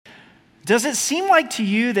Does it seem like to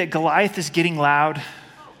you that Goliath is getting loud?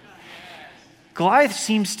 Goliath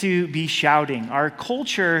seems to be shouting. Our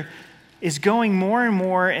culture is going more and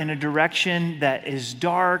more in a direction that is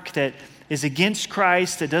dark, that is against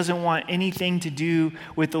Christ, that doesn't want anything to do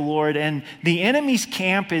with the Lord, and the enemy's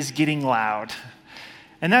camp is getting loud.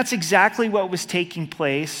 And that's exactly what was taking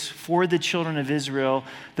place for the children of Israel.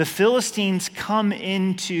 The Philistines come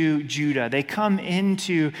into Judah. They come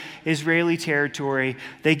into Israeli territory.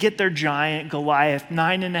 They get their giant, Goliath,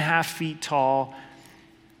 9.5 feet tall,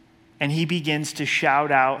 and he begins to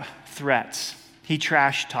shout out threats. He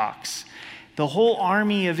trash talks. The whole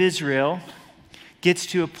army of Israel gets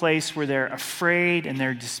to a place where they're afraid and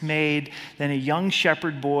they're dismayed. Then a young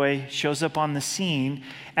shepherd boy shows up on the scene,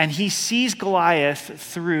 and he sees Goliath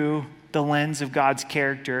through the lens of God's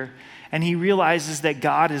character, and he realizes that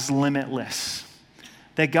God is limitless,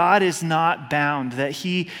 that God is not bound, that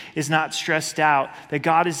he is not stressed out, that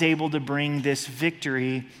God is able to bring this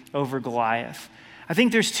victory over Goliath. I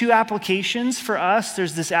think there's two applications for us.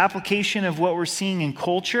 There's this application of what we're seeing in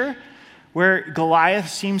culture, where Goliath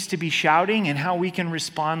seems to be shouting and how we can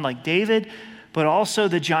respond like David, but also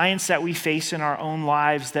the giants that we face in our own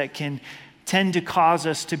lives that can tend to cause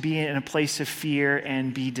us to be in a place of fear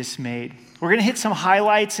and be dismayed. We're going to hit some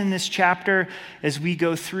highlights in this chapter as we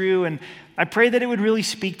go through, and I pray that it would really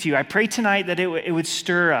speak to you. I pray tonight that it would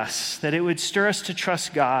stir us, that it would stir us to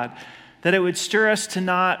trust God, that it would stir us to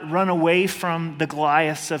not run away from the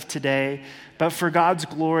Goliaths of today, but for God's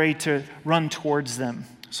glory to run towards them.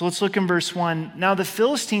 So let's look in verse 1. Now the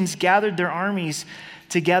Philistines gathered their armies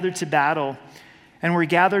together to battle, and were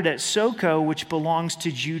gathered at Soko, which belongs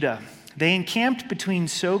to Judah. They encamped between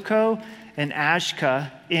Soko and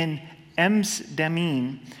Ashka in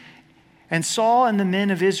Emsdemim. And Saul and the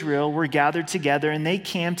men of Israel were gathered together, and they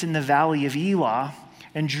camped in the valley of Elah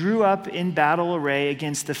and drew up in battle array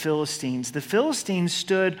against the Philistines. The Philistines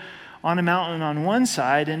stood on a mountain on one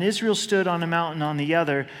side, and Israel stood on a mountain on the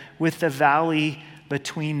other, with the valley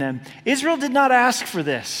between them. Israel did not ask for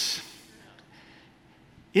this.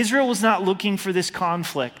 Israel was not looking for this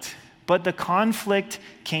conflict, but the conflict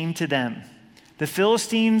came to them. The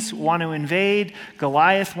Philistines want to invade.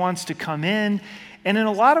 Goliath wants to come in. And in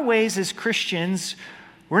a lot of ways, as Christians,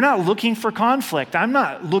 we're not looking for conflict. I'm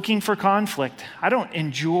not looking for conflict. I don't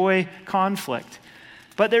enjoy conflict.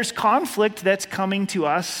 But there's conflict that's coming to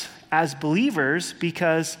us as believers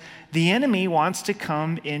because the enemy wants to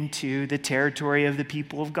come into the territory of the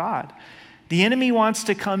people of God. The enemy wants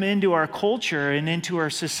to come into our culture and into our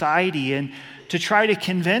society and to try to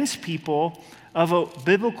convince people of a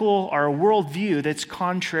biblical or a worldview that's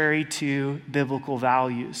contrary to biblical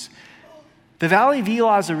values. The Valley of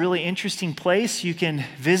Elah is a really interesting place. You can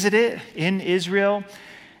visit it in Israel.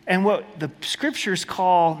 And what the scriptures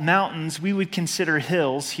call mountains, we would consider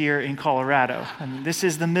hills here in Colorado. I mean, this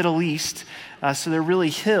is the Middle East, so they're really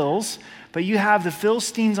hills. But you have the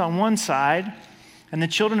Philistines on one side and the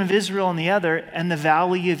children of Israel on the other, and the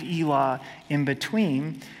Valley of Elah in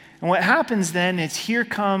between. And what happens then is here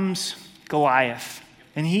comes Goliath.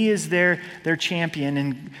 And he is their champion.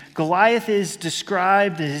 And Goliath is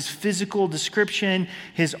described, his physical description,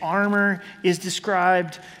 his armor is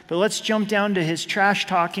described. But let's jump down to his trash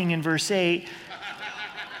talking in verse 8.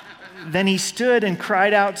 Then he stood and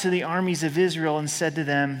cried out to the armies of Israel and said to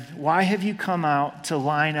them, "Why have you come out to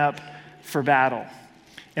line up for battle?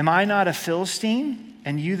 Am I not a Philistine,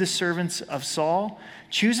 and you the servants of Saul?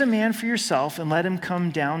 Choose a man for yourself and let him come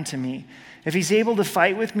down to me. If he's able to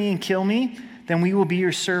fight with me and kill me, then we will be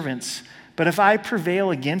your servants. But if I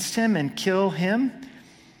prevail against him and kill him,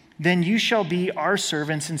 then you shall be our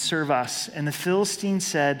servants and serve us." And the Philistines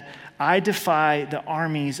said, "I defy the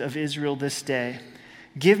armies of Israel this day.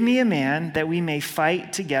 Give me a man that we may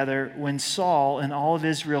fight together." When Saul and all of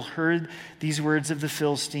Israel heard these words of the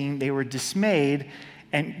Philistine, they were dismayed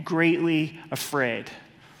and greatly afraid.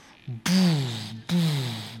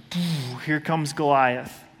 Here comes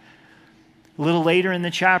Goliath. A little later in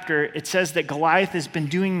the chapter, it says that Goliath has been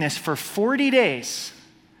doing this for 40 days,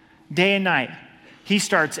 day and night. He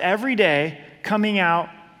starts every day coming out,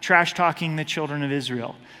 trash talking the children of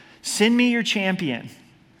Israel. Send me your champion.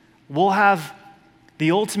 We'll have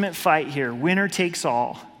the ultimate fight here. Winner takes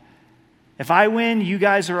all. If I win, you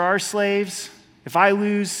guys are our slaves. If I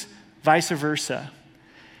lose, vice versa.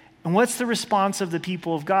 And what's the response of the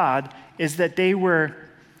people of God is that they were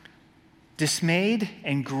dismayed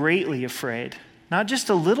and greatly afraid. Not just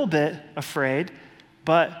a little bit afraid,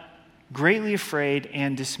 but greatly afraid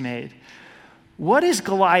and dismayed. What is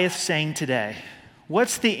Goliath saying today?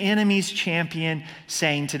 What's the enemy's champion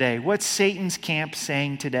saying today? What's Satan's camp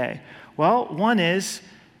saying today? Well, one is,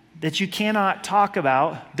 that you cannot talk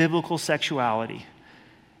about biblical sexuality.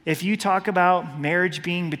 If you talk about marriage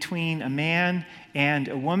being between a man and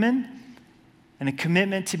a woman and a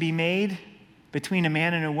commitment to be made between a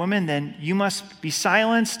man and a woman, then you must be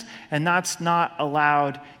silenced, and that's not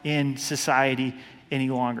allowed in society any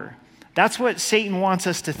longer. That's what Satan wants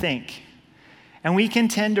us to think. And we can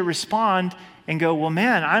tend to respond and go, well,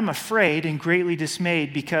 man, I'm afraid and greatly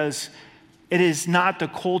dismayed because it is not the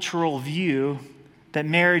cultural view that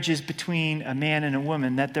marriage is between a man and a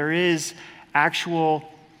woman, that there is actual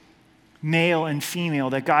male and female,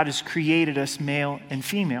 that God has created us male and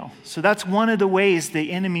female. So that's one of the ways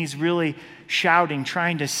the enemy's really shouting,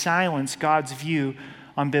 trying to silence God's view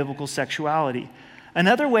on biblical sexuality.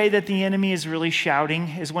 Another way that the enemy is really shouting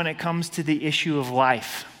is when it comes to the issue of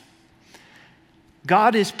life.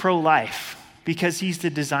 God is pro-life because he's the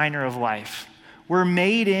designer of life. We're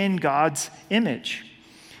made in God's image.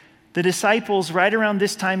 The disciples, right around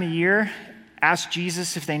this time of year, asked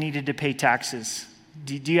Jesus if they needed to pay taxes.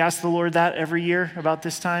 Do you ask the Lord that every year about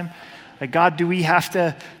this time? Like, God, do we have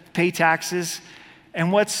to pay taxes?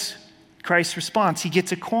 And what's Christ's response? He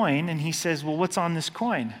gets a coin and he says, well, what's on this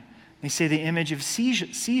coin? They say the image of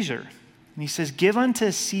Caesar. And he says, give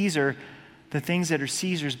unto Caesar the things that are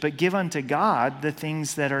Caesar's, but give unto God the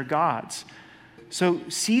things that are God's. So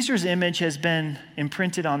Caesar's image has been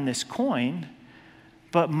imprinted on this coin,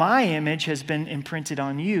 but my image has been imprinted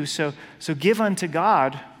on you. So give unto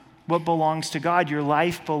God what belongs to God. Your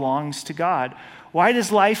life belongs to God. Why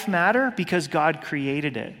does life matter? Because God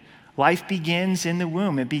created it. Life begins in the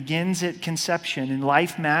womb. It begins at conception, and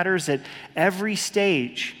life matters at every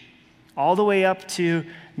stage, all the way up to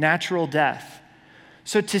natural death.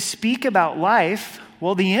 So to speak about life,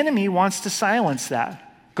 well, the enemy wants to silence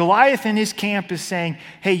that. Goliath in his camp is saying,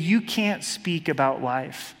 hey, you can't speak about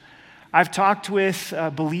life. I've talked with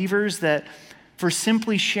believers that for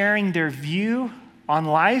simply sharing their view on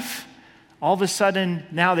life, all of a sudden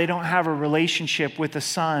now they don't have a relationship with a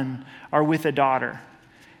son or with a daughter.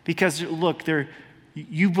 Because look,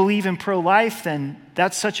 you believe in pro-life, then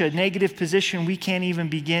that's such a negative position, we can't even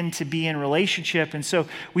begin to be in relationship. And so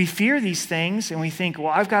we fear these things and we think, well,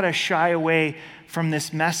 I've got to shy away from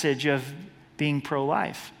this message of being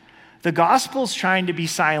pro-life. The gospel's trying to be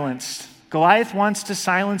silenced. Goliath wants to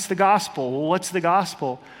silence the gospel. Well, what's the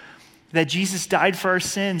gospel? That Jesus died for our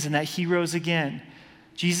sins and that he rose again.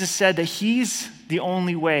 Jesus said that he's the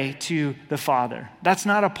only way to the Father. That's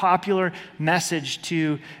not a popular message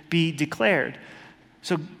to be declared.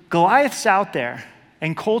 So Goliath's out there,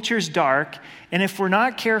 and culture's dark, and if we're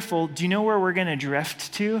not careful, do you know where we're going to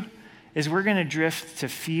drift to? Is we're going to drift to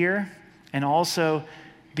fear and also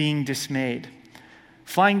being dismayed.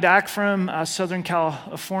 Flying back from Southern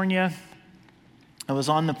California, I was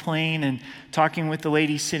on the plane and talking with the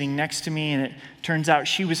lady sitting next to me, and it turns out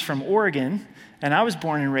she was from Oregon, and I was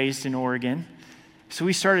born and raised in Oregon. So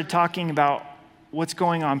we started talking about what's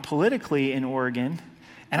going on politically in Oregon,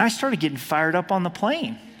 and I started getting fired up on the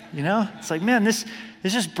plane. You know, it's like, man, this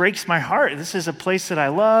just breaks my heart. This is a place that I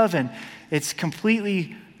love, and it's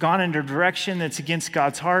completely gone in a direction that's against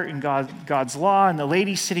God's heart and God's law. And the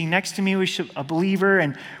lady sitting next to me was a believer,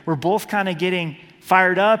 and we're both kind of getting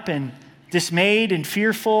fired up and dismayed and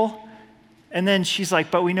fearful. And then she's like,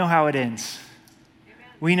 but we know how it ends.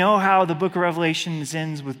 We know how the book of Revelation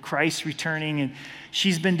ends with Christ returning, and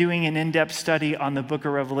she's been doing an in-depth study on the book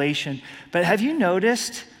of Revelation. But have you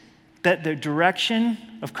noticed that the direction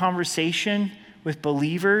of conversation with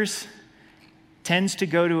believers tends to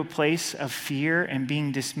go to a place of fear and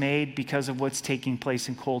being dismayed because of what's taking place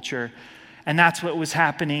in culture? And that's what was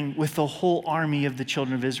happening with the whole army of the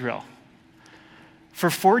children of Israel.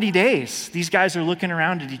 For 40 days, these guys are looking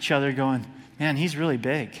around at each other going, man, he's really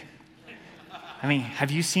big. I mean, have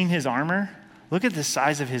you seen his armor? Look at the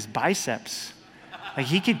size of his biceps. Like,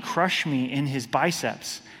 he could crush me in his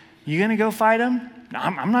biceps. You going to go fight him? No,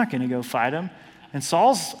 I'm not going to go fight him. And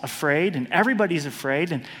Saul's afraid, and everybody's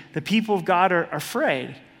afraid, and the people of God are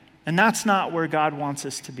afraid. And that's not where God wants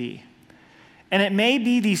us to be. And it may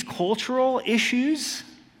be these cultural issues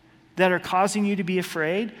that are causing you to be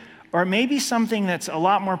afraid, or it may be something that's a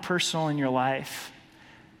lot more personal in your life.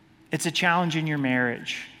 It's a challenge in your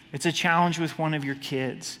marriage. It's a challenge with one of your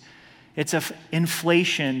kids. It's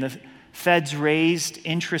inflation. The Fed's raised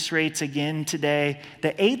interest rates again today,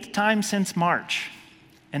 the 8th time since March,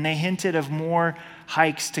 and they hinted of more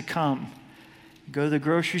hikes to come. You go to the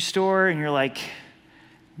grocery store and you're like,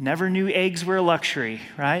 never knew eggs were a luxury,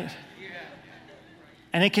 right?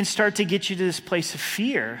 And it can start to get you to this place of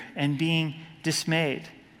fear and being dismayed.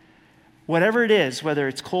 Whatever it is, whether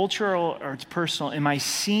it's cultural or it's personal, am I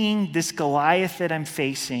seeing this Goliath that I'm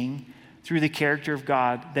facing through the character of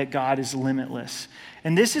God, that God is limitless.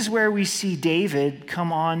 And this is where we see David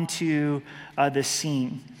come on to the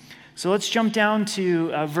scene. So let's jump down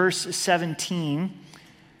to verse 17,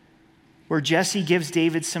 where Jesse gives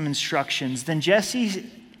David some instructions. Then Jesse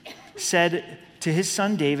said to his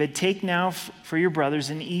son David, "Take now for your brothers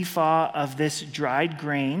an ephah of this dried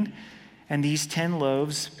grain and these 10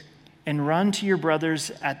 loaves, and run to your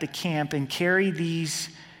brothers at the camp and carry these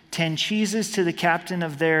 10 cheeses to the captain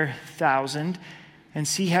of their 1,000, and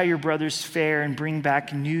see how your brothers fare and bring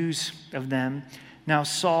back news of them." Now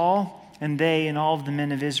Saul and they and all of the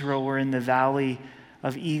men of Israel were in the valley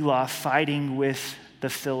of Elah fighting with the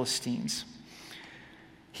Philistines.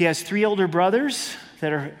 He has 3 older brothers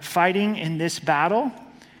that are fighting in this battle.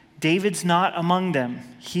 David's not among them.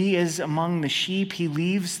 He is among the sheep. He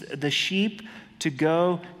leaves the sheep to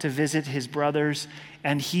go to visit his brothers,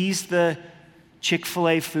 and he's the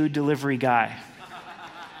Chick-fil-A food delivery guy.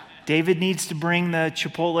 David needs to bring the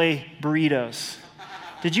Chipotle burritos.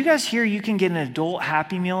 Did you guys hear you can get an adult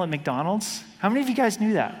Happy Meal at McDonald's? How many of you guys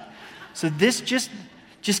knew that? So this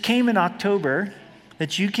just came in October,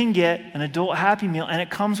 that you can get an adult Happy Meal, and it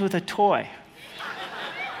comes with a toy.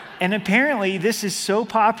 And apparently this is so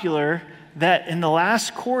popular that in the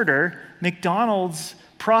last quarter, McDonald's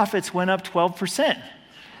profits went up 12%.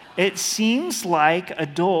 It seems like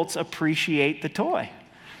adults appreciate the toy.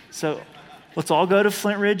 So let's all go to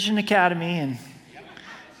Flint Ridge and Academy and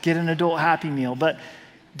get an adult Happy Meal. But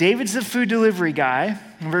David's the food delivery guy.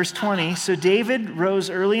 In verse 20, so David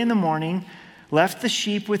rose early in the morning, left the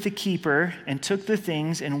sheep with the keeper, and took the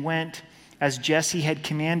things and went as Jesse had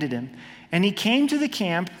commanded him. And he came to the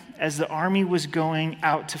camp as the army was going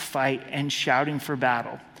out to fight and shouting for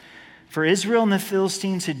battle. For Israel and the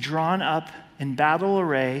Philistines had drawn up in battle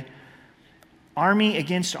array, army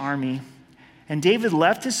against army. And David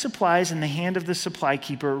left his supplies in the hand of the supply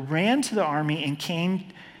keeper, ran to the army, and came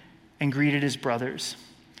and greeted his brothers.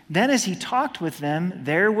 Then as he talked with them,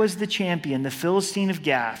 there was the champion, the Philistine of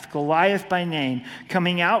Gath, Goliath by name,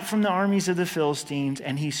 coming out from the armies of the Philistines,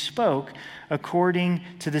 and he spoke according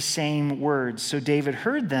to the same words. So David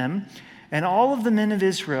heard them, and all of the men of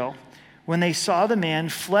Israel, when they saw the man,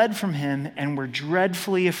 fled from him and were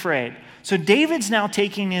dreadfully afraid. So David's now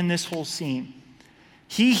taking in this whole scene.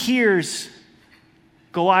 He hears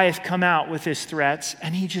Goliath come out with his threats,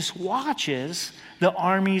 and he just watches the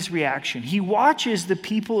army's reaction. He watches the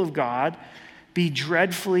people of God be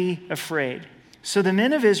dreadfully afraid. So the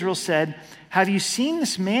men of Israel said, "Have you seen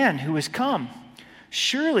this man who has come?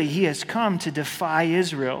 Surely he has come to defy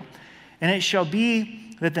Israel. And it shall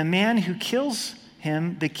be that the man who kills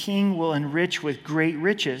him, the king will enrich with great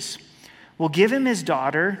riches, will give him his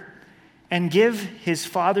daughter, and give his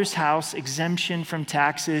father's house exemption from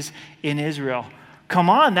taxes in Israel." Come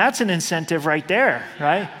on, that's an incentive right there,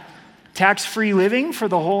 right? Tax-free living for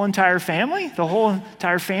the whole entire family. The whole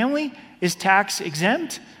entire family is tax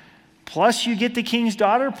exempt. Plus you get the king's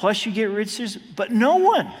daughter, plus you get riches. But no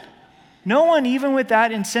one, even with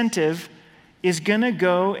that incentive, is going to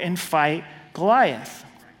go and fight Goliath.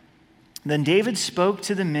 Then David spoke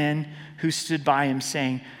to the men who stood by him,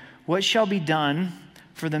 saying, "What shall be done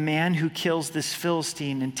for the man who kills this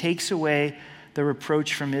Philistine and takes away the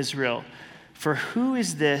reproach from Israel? For who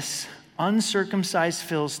is this uncircumcised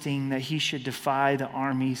Philistine that he should defy the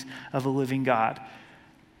armies of a living God?"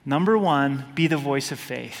 Number one, be the voice of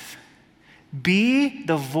faith. Be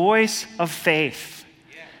the voice of faith.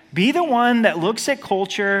 Be the one that looks at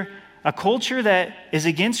culture, a culture that is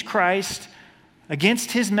against Christ,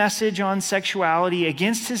 against his message on sexuality,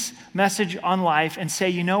 against his message on life, and say,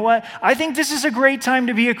 you know what? I think this is a great time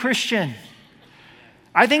to be a Christian.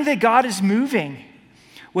 I think that God is moving.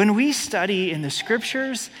 When we study in the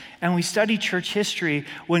scriptures and we study church history,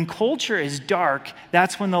 when culture is dark,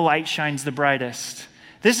 that's when the light shines the brightest.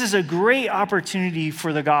 This is a great opportunity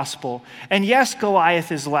for the gospel. And yes,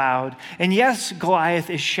 Goliath is loud. And yes, Goliath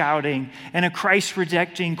is shouting. And a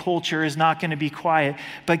Christ-rejecting culture is not going to be quiet.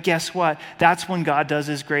 But guess what? That's when God does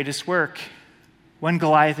his greatest work. When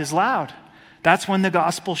Goliath is loud. That's when the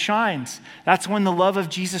gospel shines. That's when the love of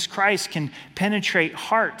Jesus Christ can penetrate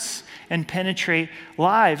hearts and penetrate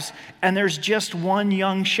lives. And there's just one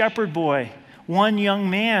young shepherd boy, one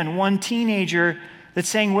young man, one teenager that's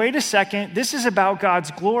saying, wait a second, this is about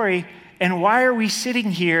God's glory, and why are we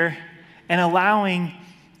sitting here and allowing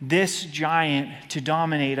this giant to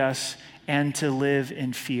dominate us and to live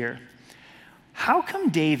in fear? How come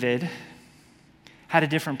David had a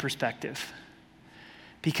different perspective?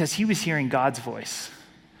 Because he was hearing God's voice.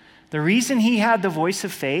 The reason he had the voice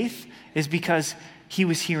of faith is because he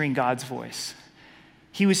was hearing God's voice.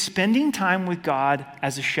 He was spending time with God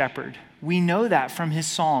as a shepherd. We know that from his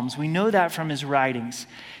Psalms. We know that from his writings.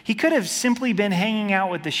 He could have simply been hanging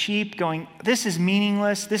out with the sheep going, this is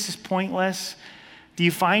meaningless, this is pointless. Do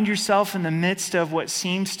you find yourself in the midst of what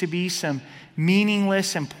seems to be some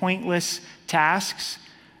meaningless and pointless tasks?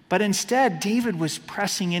 But instead, David was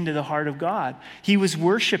pressing into the heart of God. He was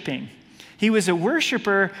worshiping. He was a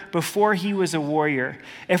worshiper before he was a warrior.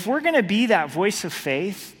 If we're going to be that voice of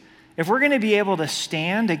faith, if we're going to be able to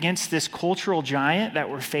stand against this cultural giant that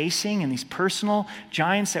we're facing and these personal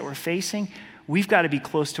giants that we're facing, we've got to be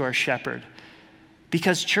close to our shepherd.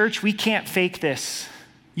 Because, church, we can't fake this.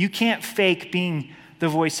 You can't fake being the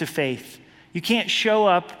voice of faith. You can't show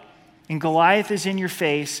up and Goliath is in your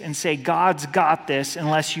face and say, God's got this,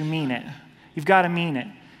 unless you mean it. You've got to mean it.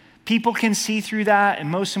 People can see through that, and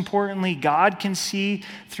most importantly, God can see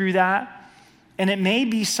through that. And it may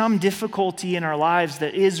be some difficulty in our lives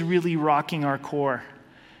that is really rocking our core.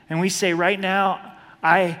 And we say, right now,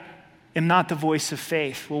 I am not the voice of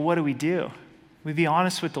faith. Well, what do? We be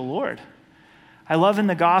honest with the Lord. I love in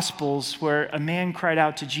the Gospels where a man cried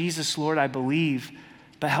out to Jesus, Lord, I believe,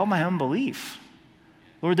 but help my unbelief.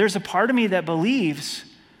 Lord, there's a part of me that believes,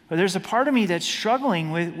 but there's a part of me that's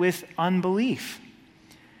struggling with unbelief.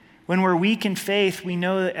 When we're weak in faith, we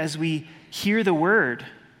know that as we hear the word,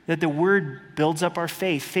 that the word builds up our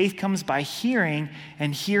faith. Faith comes by hearing,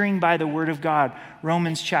 and hearing by the word of God.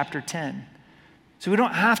 Romans chapter 10. So we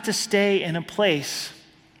don't have to stay in a place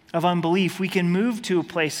of unbelief. We can move to a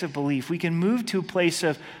place of belief. We can move to a place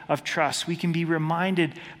of trust. We can be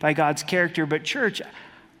reminded by God's character. But church,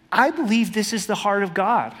 I believe this is the heart of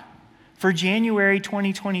God for January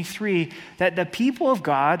 2023, that the people of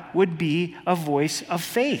God would be a voice of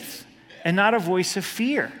faith and not a voice of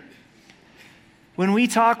fear. When we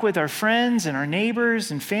talk with our friends and our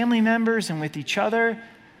neighbors and family members and with each other,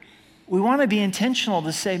 we want to be intentional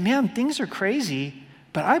to say, man, things are crazy,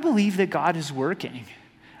 but I believe that God is working.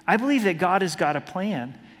 I believe that God has got a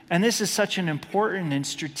plan. And this is such an important and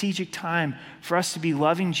strategic time for us to be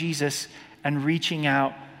loving Jesus and reaching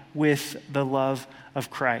out with the love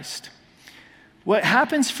of Christ. What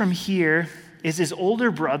happens from here is his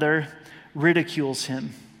older brother ridicules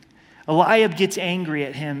him. Eliab gets angry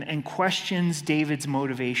at him and questions David's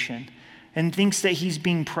motivation and thinks that he's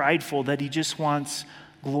being prideful, that he just wants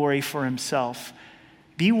glory for himself.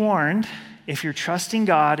 Be warned, if you're trusting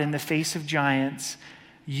God in the face of giants,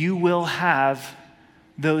 you will have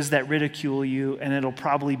those that ridicule you, and it'll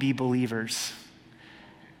probably be believers.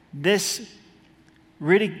 This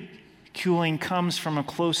ridiculing comes from a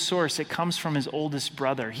close source. It comes from his oldest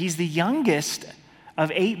brother. He's the youngest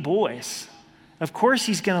of 8 boys. Of course,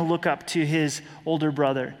 he's going to look up to his older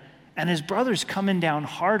brother, and his brother's coming down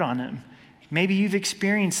hard on him. Maybe you've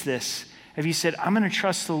experienced this. Have you said, I'm going to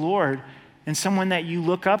trust the Lord, and someone that you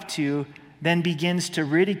look up to then begins to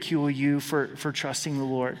ridicule you for trusting the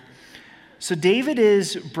Lord. So David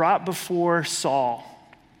is brought before Saul.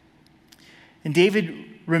 And David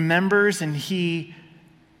remembers and he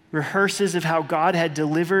rehearses of how God had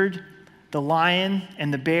delivered the lion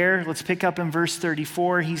and the bear. Let's pick up in verse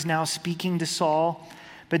 34. He's now speaking to Saul.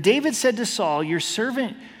 But David said to Saul, your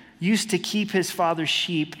servant used to keep his father's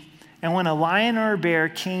sheep, and when a lion or a bear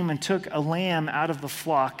came and took a lamb out of the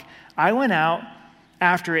flock, I went out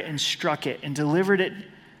after it and struck it and delivered it,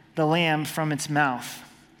 the lamb, from its mouth.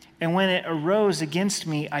 And when it arose against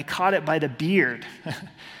me, I caught it by the beard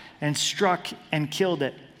and struck and killed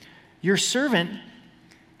it. Your servant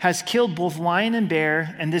has killed both lion and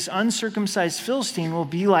bear, and this uncircumcised Philistine will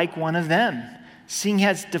be like one of them, seeing he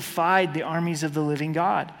has defied the armies of the living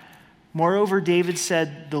God. Moreover, David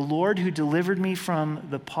said, the Lord who delivered me from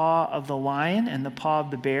the paw of the lion and the paw of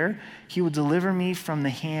the bear, he will deliver me from the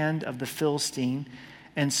hand of the Philistine.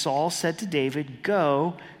 And Saul said to David,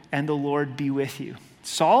 go, and the Lord be with you.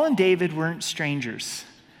 Saul and David weren't strangers.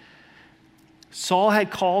 Saul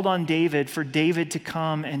had called on David for David to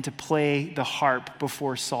come and to play the harp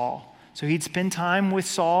before Saul. So he'd spend time with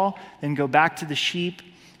Saul, then go back to the sheep.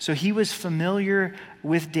 So he was familiar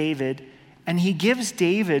with David, and he gives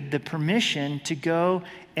David the permission to go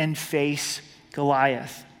and face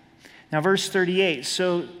Goliath. Now, verse 38,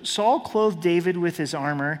 so Saul clothed David with his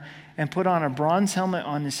armor and put on a bronze helmet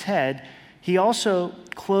on his head. He also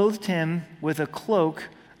clothed him with a cloak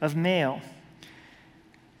of mail.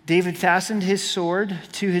 David fastened his sword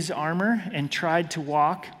to his armor and tried to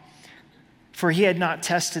walk, for he had not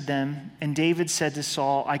tested them. And David said to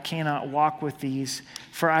Saul, I cannot walk with these,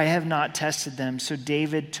 for I have not tested them. So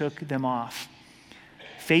David took them off.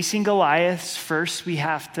 Facing Goliath, first we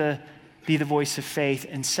have to be the voice of faith.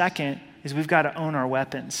 And second is we've got to own our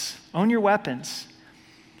weapons. Own your weapons.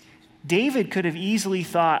 David could have easily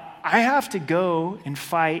thought, I have to go and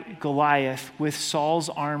fight Goliath with Saul's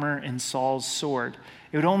armor and Saul's sword.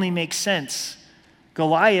 It would only make sense.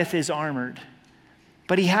 Goliath is armored,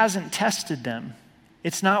 but he hasn't tested them.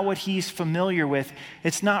 It's not what he's familiar with.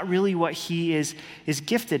 It's not really what he is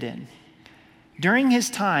gifted in. During his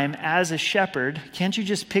time as a shepherd, can't you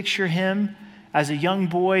just picture him as a young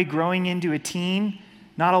boy growing into a teen?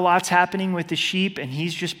 Not a lot's happening with the sheep, and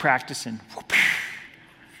he's just practicing.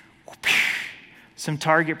 Some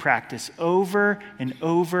target practice over and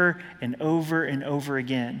over and over and over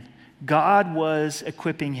again. God was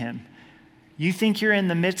equipping him. You think you're in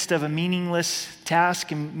the midst of a meaningless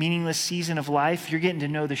task and meaningless season of life, you're getting to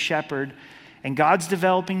know the shepherd, and God's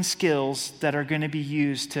developing skills that are going to be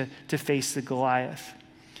used to face the Goliath.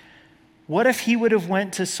 What if he would have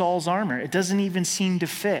went to Saul's armor? It doesn't even seem to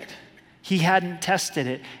fit. He hadn't tested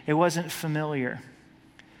it. It wasn't familiar.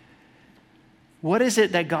 What is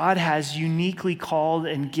it that God has uniquely called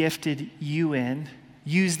and gifted you in?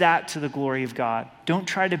 Use that to the glory of God. Don't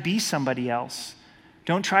try to be somebody else.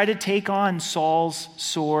 Don't try to take on Saul's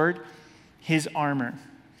sword, his armor.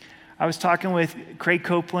 I was talking with Craig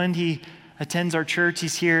Copeland. He attends our church.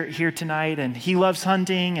 He's here tonight, and he loves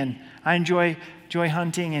hunting, and I enjoy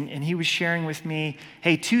hunting. And he was sharing with me,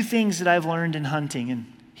 hey, 2 things that I've learned in hunting,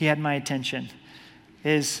 and he had my attention,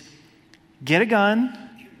 is get a gun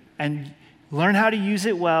and learn how to use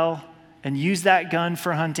it well, and use that gun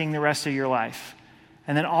for hunting the rest of your life.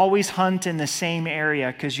 And then always hunt in the same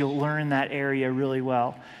area, because you'll learn that area really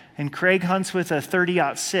well. And Craig hunts with a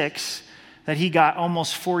 .30-06 that he got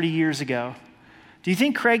almost 40 years ago. Do you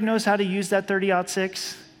think Craig knows how to use that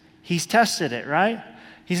 .30-06? He's tested it, right?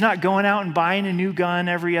 He's not going out and buying a new gun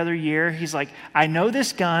every other year. He's like, I know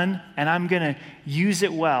this gun, and I'm going to use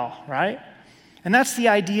it well, right? And that's the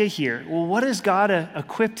idea here. Well, what has God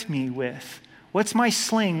equipped me with? What's my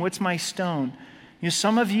sling? What's my stone? You know,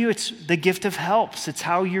 some of you, it's the gift of helps. It's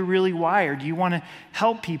how you're really wired. You want to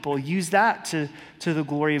help people. Use that to the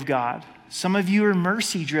glory of God. Some of you are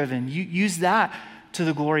mercy driven. You use that to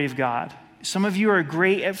the glory of God. Some of you are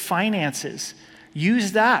great at finances.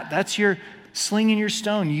 Use that. That's your sling and your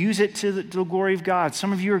stone. Use it to the glory of God.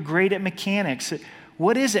 Some of you are great at mechanics.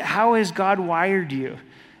 What is it? How has God wired you?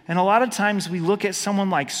 And a lot of times we look at someone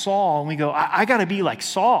like Saul and we go, I got to be like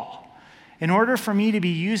Saul. In order for me to be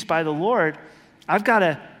used by the Lord, I've got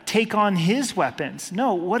to take on his weapons.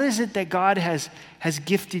 No, what is it that God has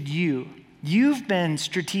gifted you? You've been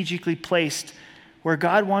strategically placed where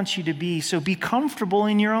God wants you to be, so be comfortable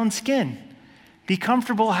in your own skin. Be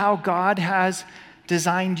comfortable how God has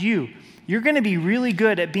designed you. You're going to be really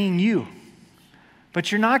good at being you,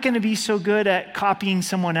 but you're not going to be so good at copying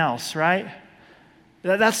someone else, right?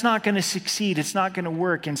 That's not going to succeed. It's not going to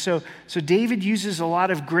work. And so David uses a lot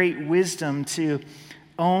of great wisdom to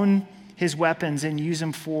own his weapons and use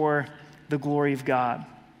them for the glory of God.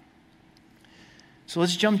 So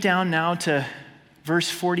let's jump down now to verse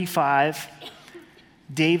 45.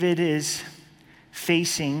 David is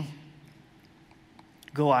facing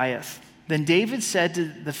Goliath. Then David said to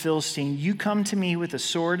the Philistine, you come to me with a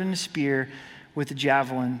sword and a spear, with a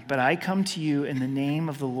javelin, but I come to you in the name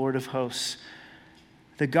of the Lord of hosts,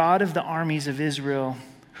 the God of the armies of Israel,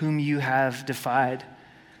 whom you have defied.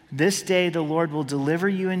 This day the Lord will deliver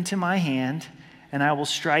you into my hand, and I will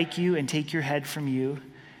strike you and take your head from you.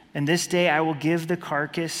 And this day I will give the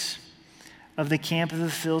carcass of the camp of the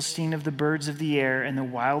Philistine of the birds of the air and the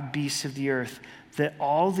wild beasts of the earth, that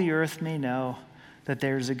all the earth may know that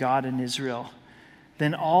there is a God in Israel.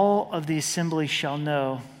 Then all of the assembly shall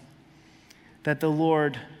know that the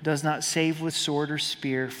Lord does not save with sword or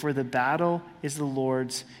spear, for the battle is the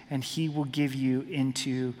Lord's, and he will give you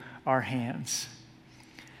into our hands.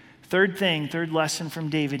 Third lesson from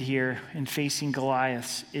David here in facing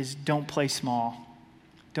Goliath is don't play small.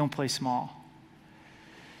 Don't play small.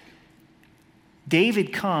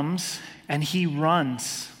 David comes and he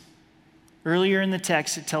runs. Earlier in the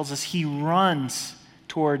text, it tells us he runs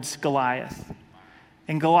towards Goliath.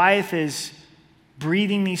 And Goliath is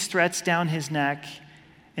breathing these threats down his neck.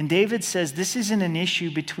 And David says, this isn't an issue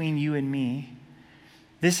between you and me.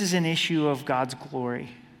 This is an issue of God's glory.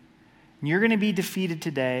 And you're going to be defeated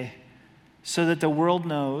today so that the world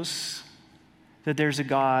knows that there's a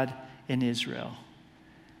God in Israel.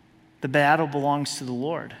 The battle belongs to the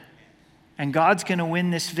Lord. And God's going to win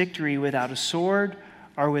this victory without a sword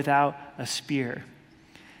or without a spear.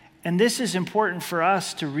 And this is important for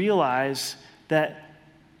us to realize that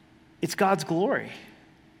it's God's glory.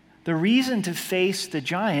 The reason to face the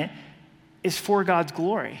giant is for God's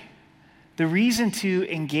glory. The reason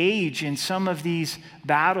to engage in some of these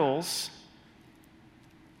battles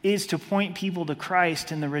is to point people to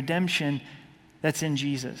Christ and the redemption that's in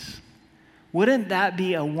Jesus. Wouldn't that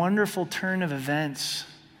be a wonderful turn of events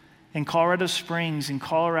in Colorado Springs, in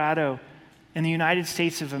Colorado, in the United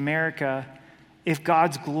States of America, if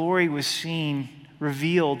God's glory was seen,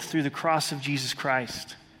 revealed through the cross of Jesus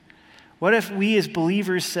Christ? What if we as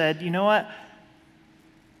believers said, you know what?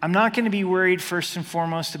 I'm not going to be worried first and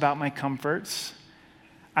foremost about my comforts.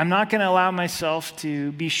 I'm not going to allow myself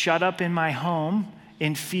to be shut up in my home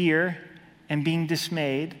in fear and being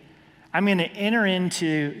dismayed. I'm going to enter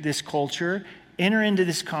into this culture, enter into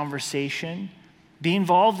this conversation, be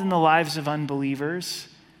involved in the lives of unbelievers,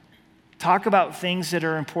 talk about things that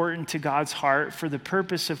are important to God's heart for the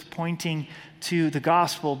purpose of pointing to the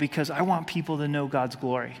gospel, because I want people to know God's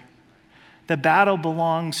glory. The battle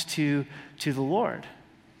belongs to the Lord.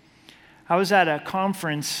 I was at a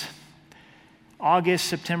conference, August,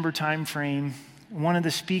 September timeframe. One of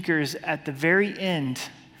the speakers at the very end,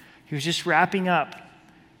 he was just wrapping up.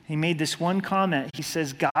 He made this one comment. He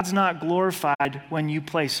says, God's not glorified when you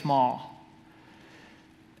play small.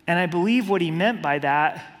 And I believe what he meant by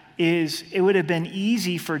that is it would have been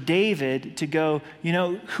easy for David to go, you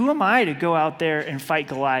know, who am I to go out there and fight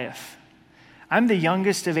Goliath? I'm the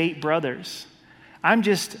youngest of 8 brothers. I'm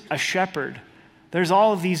just a shepherd. There's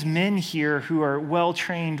all of these men here who are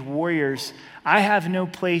well-trained warriors. I have no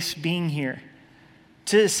place being here.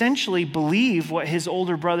 To essentially believe what his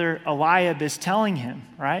older brother Eliab is telling him,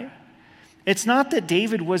 right? It's not that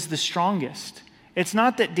David was the strongest. It's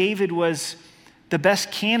not that David was the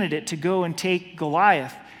best candidate to go and take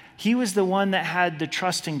Goliath. He was the one that had the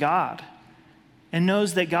trust in God and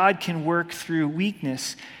knows that God can work through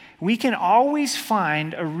weakness. We can always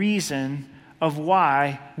find a reason of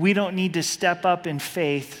why we don't need to step up in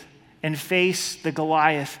faith and face the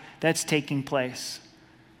Goliath that's taking place.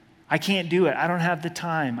 I can't do it. I don't have the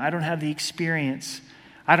time. I don't have the experience.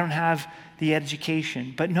 I don't have the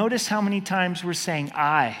education. But notice how many times we're saying,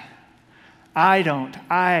 I don't.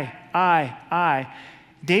 I.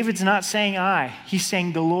 David's not saying I. He's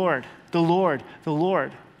saying the Lord, the Lord, the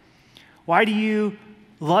Lord. Why do you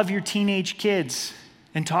love your teenage kids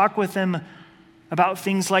and talk with them about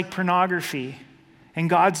things like pornography and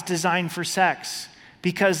God's design for sex?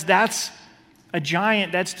 Because that's a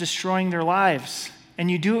giant that's destroying their lives. And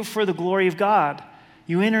you do it for the glory of God.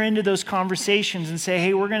 You enter into those conversations and say,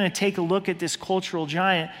 hey, we're going to take a look at this cultural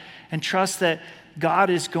giant and trust that God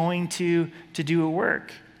is going to do a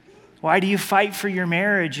work. Why do you fight for your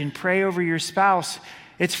marriage and pray over your spouse?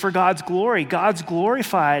 It's for God's glory. God's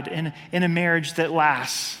glorified in a marriage that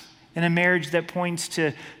lasts, in a marriage that points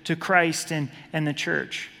to Christ and the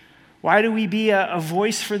church. Why do we be a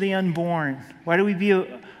voice for the unborn? Why do we be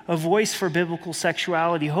a voice for biblical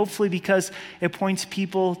sexuality? Hopefully because it points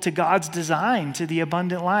people to God's design, to the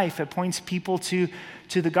abundant life. It points people to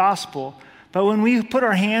the gospel. But when we put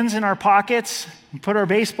our hands in our pockets and put our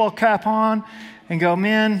baseball cap on and go,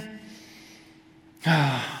 man,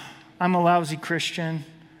 I'm a lousy Christian.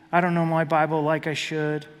 I don't know my Bible like I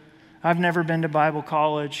should. I've never been to Bible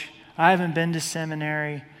college. I haven't been to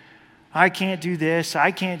seminary. I can't do this.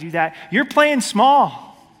 I can't do that. You're playing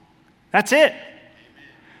small. That's it.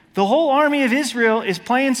 The whole army of Israel is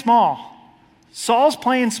playing small. Saul's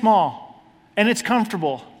playing small, and it's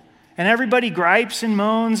comfortable. And everybody gripes and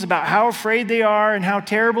moans about how afraid they are and how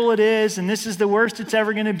terrible it is, and this is the worst it's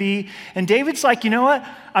ever going to be. And David's like, you know what?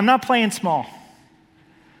 I'm not playing small.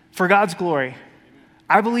 For God's glory.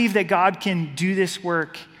 I believe that God can do this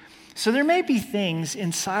work. So there may be things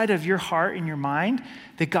inside of your heart and your mind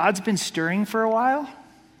that God's been stirring for a while,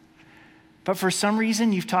 but for some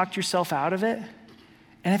reason you've talked yourself out of it.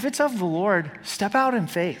 And if it's of the Lord, step out in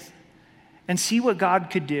faith and see what God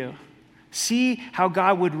could do. See how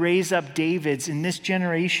God would raise up Davids in this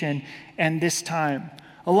generation and this time.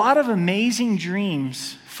 A lot of amazing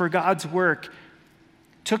dreams for God's work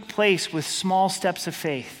took place with small steps of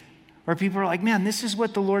faith, where people are like, man, this is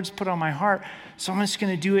what the Lord's put on my heart, so I'm just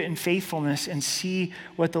going to do it in faithfulness and see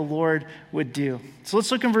what the Lord would do. So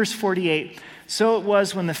let's look in verse 48. So it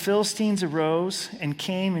was when the Philistines arose and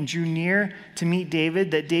came and drew near to meet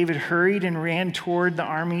David, that David hurried and ran toward the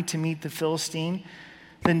army to meet the Philistine.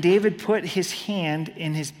 Then David put his hand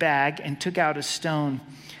in his bag and took out a stone,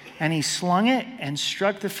 and he slung it and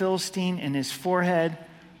struck the Philistine in his forehead,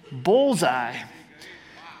 bullseye,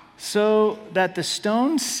 so that the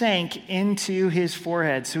stone sank into his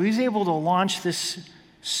forehead. So he was able to launch this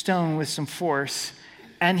stone with some force,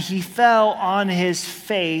 and he fell on his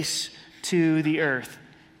face to the earth.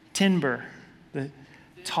 Timber. The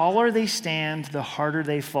taller they stand, the harder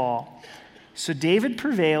they fall. So David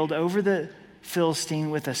prevailed over the Philistine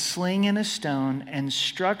with a sling and a stone and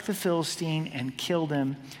struck the Philistine and killed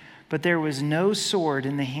him. But there was no sword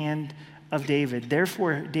in the hand of David.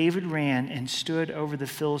 Therefore David ran and stood over the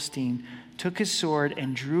Philistine, took his sword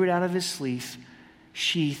and drew it out of his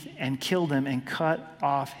sheath and killed him and cut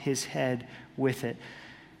off his head with it.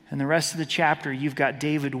 And the rest of the chapter, you've got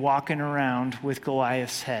David walking around with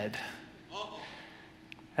Goliath's head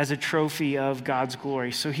as a trophy of God's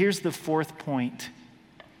glory. So here's the fourth point.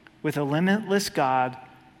 With a limitless God,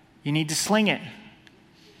 you need to sling it.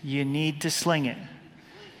 You need to sling it.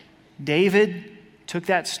 David took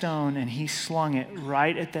that stone and he slung it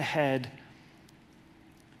right at the head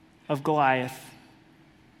of Goliath.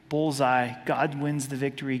 Bullseye. God wins the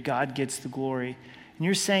victory. God gets the glory. And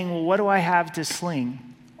you're saying, well, what do I have to sling?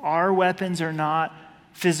 Our weapons are not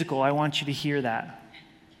physical. I want you to hear that.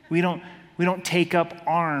 We don't take up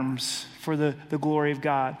arms for the glory of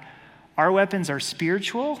God. Our weapons are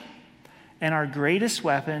spiritual, and our greatest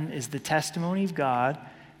weapon is the testimony of God,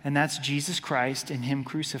 and that's Jesus Christ and him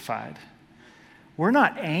crucified. We're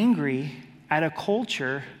not angry at a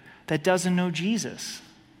culture that doesn't know Jesus.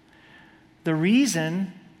 The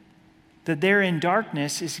reason that they're in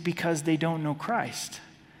darkness is because they don't know Christ.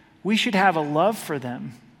 We should have a love for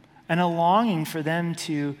them and a longing for them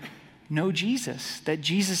to know Jesus, that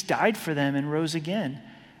Jesus died for them and rose again,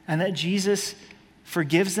 and that Jesus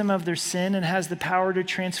forgives them of their sin and has the power to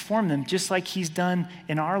transform them, just like he's done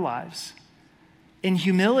in our lives. In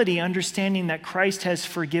humility, understanding that Christ has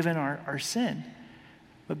forgiven our sin.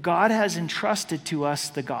 But God has entrusted to us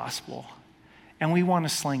the gospel, and we want to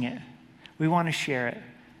sling it. We want to share it.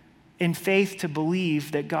 In faith, to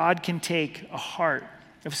believe that God can take a heart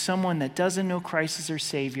of someone that doesn't know Christ as their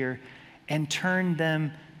Savior and turn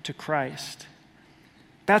them to Christ.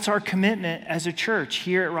 That's our commitment as a church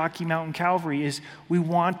here at Rocky Mountain Calvary, is we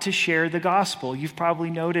want to share the gospel. You've probably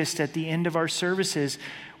noticed at the end of our services,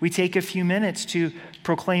 we take a few minutes to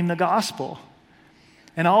proclaim the gospel.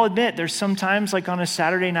 And I'll admit, there's sometimes like on a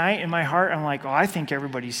Saturday night in my heart, I'm like, oh, I think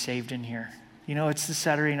everybody's saved in here. You know, it's the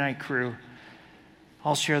Saturday night crew.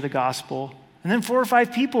 I'll share the gospel. And then 4 or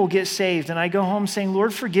 5 people get saved, and I go home saying,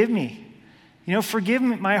 Lord, forgive me. You know, forgive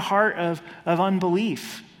my heart of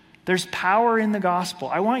unbelief. There's power in the gospel.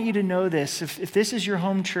 I want you to know this. If this is your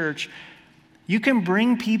home church, you can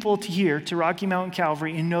bring people to here, to Rocky Mountain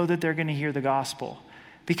Calvary, and know that they're going to hear the gospel.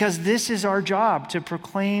 Because this is our job, to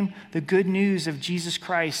proclaim the good news of Jesus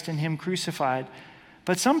Christ and him crucified.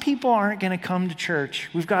 But some people aren't going to come to church.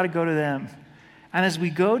 We've got to go to them. And as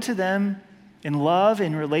we go to them in love,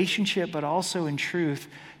 in relationship, but also in truth,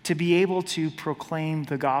 to be able to proclaim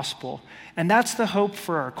the gospel. And that's the hope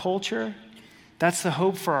for our culture. That's the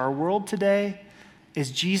hope for our world today,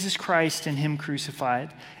 is Jesus Christ and him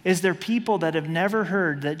crucified. Is there people that have never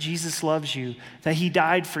heard that Jesus loves you, that he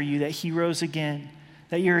died for you, that he rose again,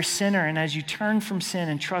 that you're a sinner, and as you turn from sin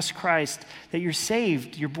and trust Christ, that you're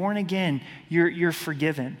saved, you're born again, you're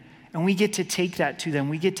forgiven. And we get to take that to them.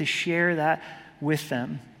 We get to share that with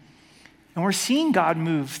them. And we're seeing God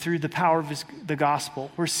move through the power of the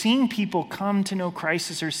gospel. We're seeing people come to know Christ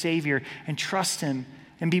as their Savior and trust him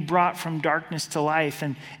and be brought from darkness to life.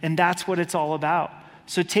 And that's what it's all about.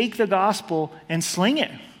 So take the gospel and sling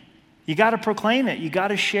it. You got to proclaim it. You got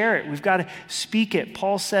to share it. We've got to speak it.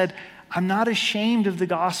 Paul said, I'm not ashamed of the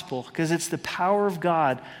gospel because it's the power of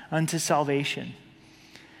God unto salvation.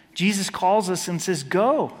 Jesus calls us and says,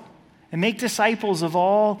 go and make disciples of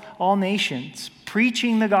all nations,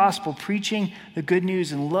 preaching the gospel, preaching the good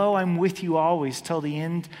news, and lo, I'm with you always till the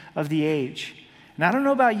end of the age. And I don't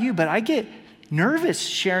know about you, but I get nervous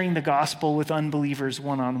sharing the gospel with unbelievers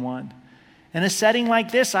one-on-one. In a setting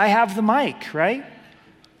like this, I have the mic, right?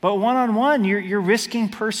 But one-on-one, you're risking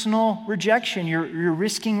personal rejection. You're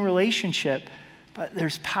risking relationship. But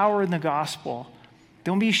there's power in the gospel.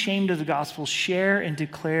 Don't be ashamed of the gospel. Share and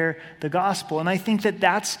declare the gospel. And I think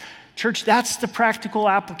that's, church, that's the practical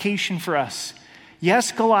application for us.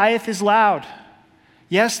 Yes, Goliath is loud.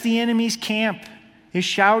 Yes, the enemy's camp is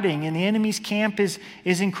shouting, and the enemy's camp is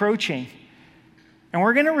encroaching. And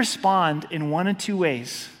we're going to respond in one of two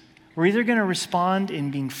ways. We're either going to respond in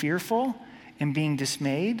being fearful and being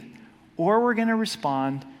dismayed, or we're going to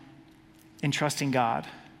respond in trusting God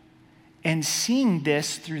and seeing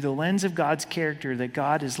this through the lens of God's character, that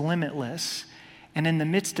God is limitless, and in the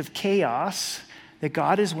midst of chaos, that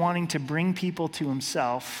God is wanting to bring people to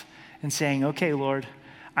himself and saying, okay, Lord,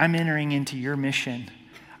 I'm entering into your mission.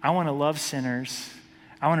 I want to love sinners.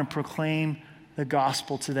 I want to proclaim the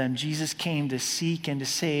gospel to them. Jesus came to seek and to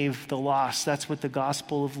save the lost. That's what the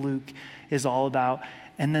Gospel of Luke is all about.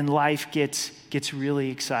 And then life gets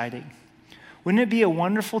really exciting. Wouldn't it be a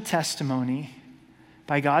wonderful testimony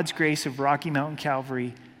by God's grace of Rocky Mountain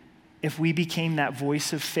Calvary, if we became that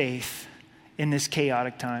voice of faith in this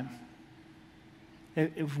chaotic time.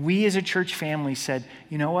 If we as a church family said,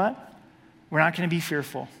 you know what? We're not going to be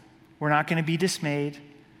fearful. We're not going to be dismayed.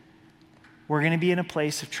 We're going to be in a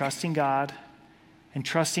place of trusting God and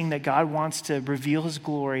trusting that God wants to reveal his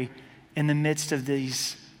glory in the midst of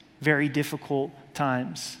these very difficult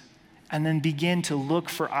times. And then begin to look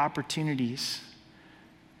for opportunities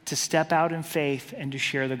to step out in faith and to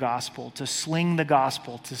share the gospel, to sling the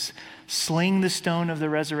gospel, to sling the stone of the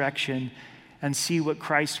resurrection and see what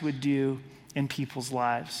Christ would do in people's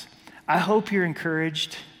lives. I hope you're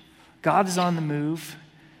encouraged. God is on the move.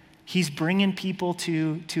 He's bringing people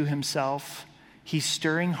to himself. He's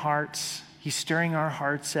stirring hearts. He's stirring our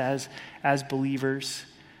hearts as believers.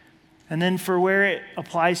 And then for where it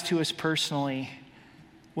applies to us personally,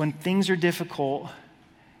 when things are difficult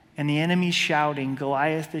and the enemy's shouting,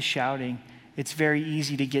 Goliath is shouting, it's very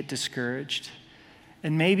easy to get discouraged.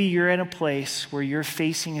 And maybe you're in a place where you're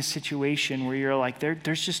facing a situation where you're like,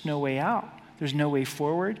 there's just no way out. There's no way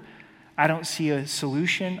forward. I don't see a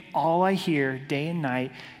solution. All I hear day and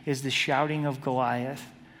night is the shouting of Goliath.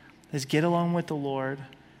 Is get along with the Lord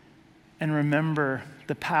and remember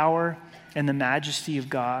the power and the majesty of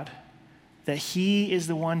God, that he is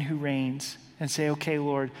the one who reigns, and say, okay,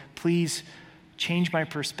 Lord, please change my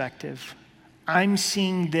perspective. I'm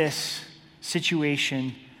seeing this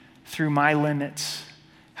situation through my limits.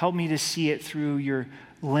 Help me to see it through your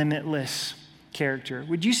limitless character.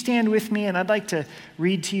 Would you stand with me? And I'd like to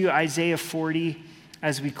read to you Isaiah 40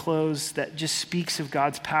 as we close, that just speaks of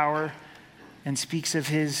God's power and speaks of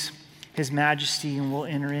his majesty, and we'll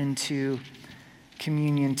enter into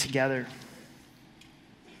communion together.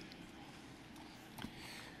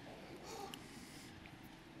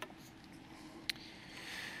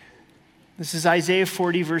 This is Isaiah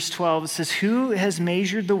 40, verse 12. It says, "Who has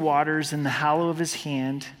measured the waters in the hollow of his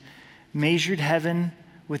hand, measured heaven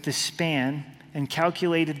with the span, and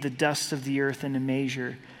calculated the dust of the earth in a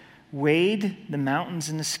measure, weighed the mountains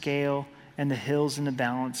in a scale and the hills in a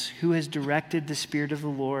balance? Who has directed the Spirit of the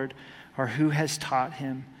Lord, or who has taught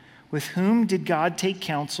him? With whom did God take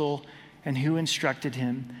counsel, and who instructed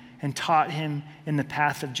him and taught him in the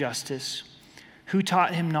path of justice? Who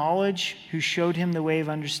taught him knowledge? Who showed him the way of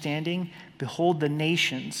understanding? Behold, the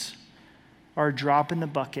nations are a drop in the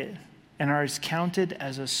bucket and are as counted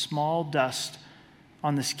as a small dust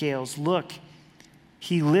on the scales. Look,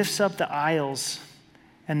 he lifts up the isles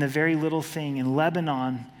and the very little thing, and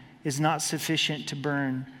Lebanon is not sufficient to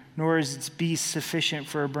burn, nor is its beast sufficient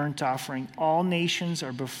for a burnt offering. All nations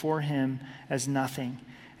are before him as nothing,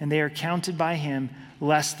 and they are counted by him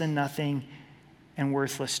less than nothing and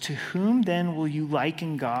worthless. To whom then will you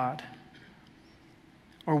liken God?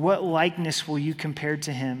 Or what likeness will you compare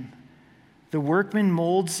to him? The workman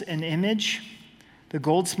molds an image, the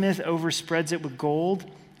goldsmith overspreads it with gold,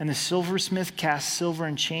 and the silversmith casts silver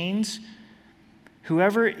in chains.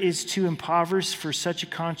 Whoever is too impoverished for such a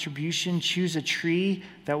contribution, choose a tree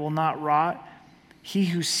that will not rot. He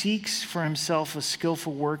who seeks for himself a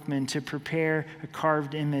skillful workman to prepare a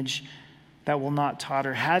carved image that will not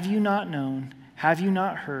totter. Have you not known? Have you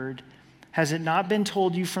not heard? Has it not been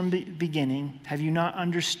told you from the beginning? Have you not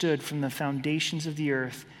understood from the foundations of the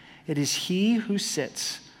earth? It is he who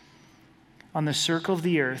sits on the circle of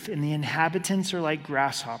the earth, and the inhabitants are like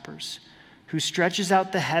grasshoppers, who stretches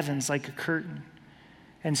out the heavens like a curtain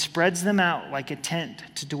and spreads them out like a tent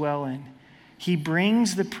to dwell in. He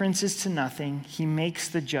brings the princes to nothing. He makes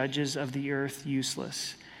the judges of the earth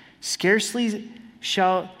useless. Scarcely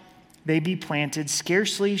shall they be planted,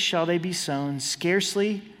 scarcely shall they be sown,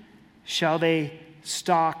 scarcely shall they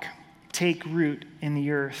stalk take root in the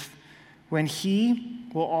earth, when he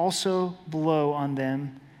will also blow on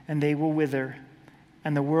them, and they will wither,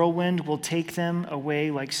 and the whirlwind will take them away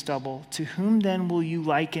like stubble. To whom then will you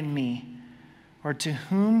liken me? Or to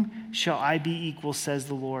whom shall I be equal, says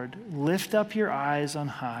the Lord? Lift up your eyes on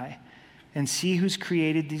high and see who's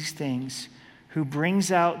created these things, who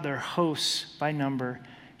brings out their hosts by number.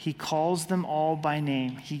 He calls them all by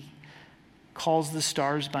name. He calls the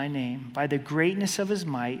stars by name. By the greatness of his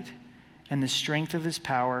might and the strength of his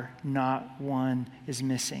power, not one is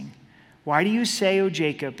missing. Why do you say, O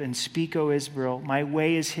Jacob, and speak, O Israel, my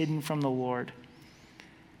way is hidden from the Lord,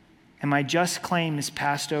 and my just claim is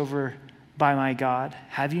passed over by my God?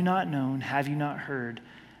 Have you not known? Have you not heard?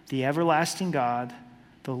 The everlasting God,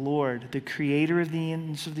 the Lord, the creator of the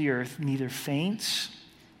ends of the earth, neither faints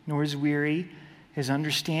nor is weary. His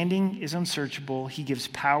understanding is unsearchable. He gives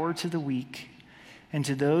power to the weak, and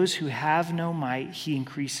to those who have no might, he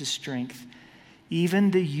increases strength.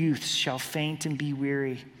 Even the youths shall faint and be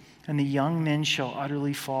weary, and the young men shall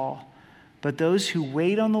utterly fall. But those who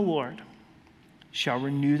wait on the Lord shall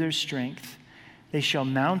renew their strength. They shall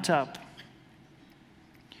mount up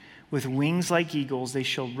with wings like eagles. They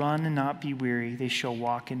shall run and not be weary. They shall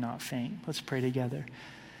walk and not faint. Let's pray together.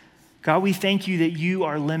 God, we thank you that you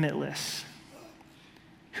are limitless.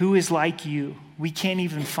 Who is like you? We can't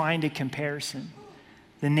even find a comparison.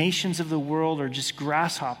 The nations of the world are just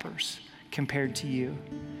grasshoppers compared to you.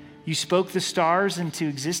 You spoke the stars into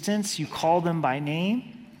existence. You call them by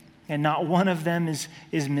name, and not one of them is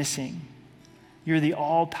missing. You're the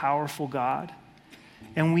all-powerful God.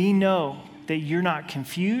 And we know that you're not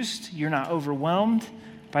confused, you're not overwhelmed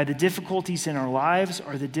by the difficulties in our lives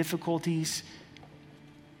or the difficulties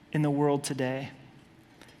in the world today.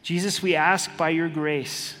 Jesus, we ask by your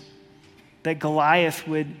grace that Goliath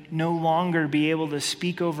would no longer be able to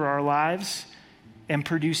speak over our lives and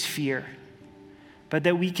produce fear, but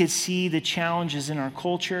that we could see the challenges in our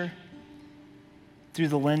culture through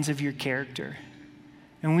the lens of your character.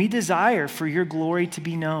 And we desire for your glory to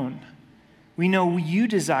be known. We know you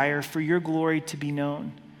desire for your glory to be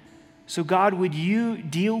known. So God, would you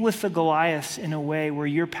deal with the Goliaths in a way where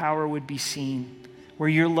your power would be seen, where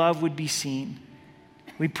your love would be seen.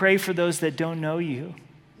 We pray for those that don't know you.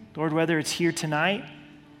 Lord, whether it's here tonight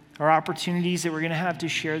or opportunities that we're going to have to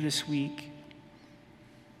share this week,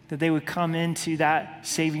 that they would come into that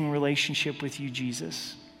saving relationship with you,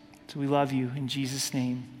 Jesus. So we love you in Jesus'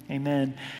 name. Amen.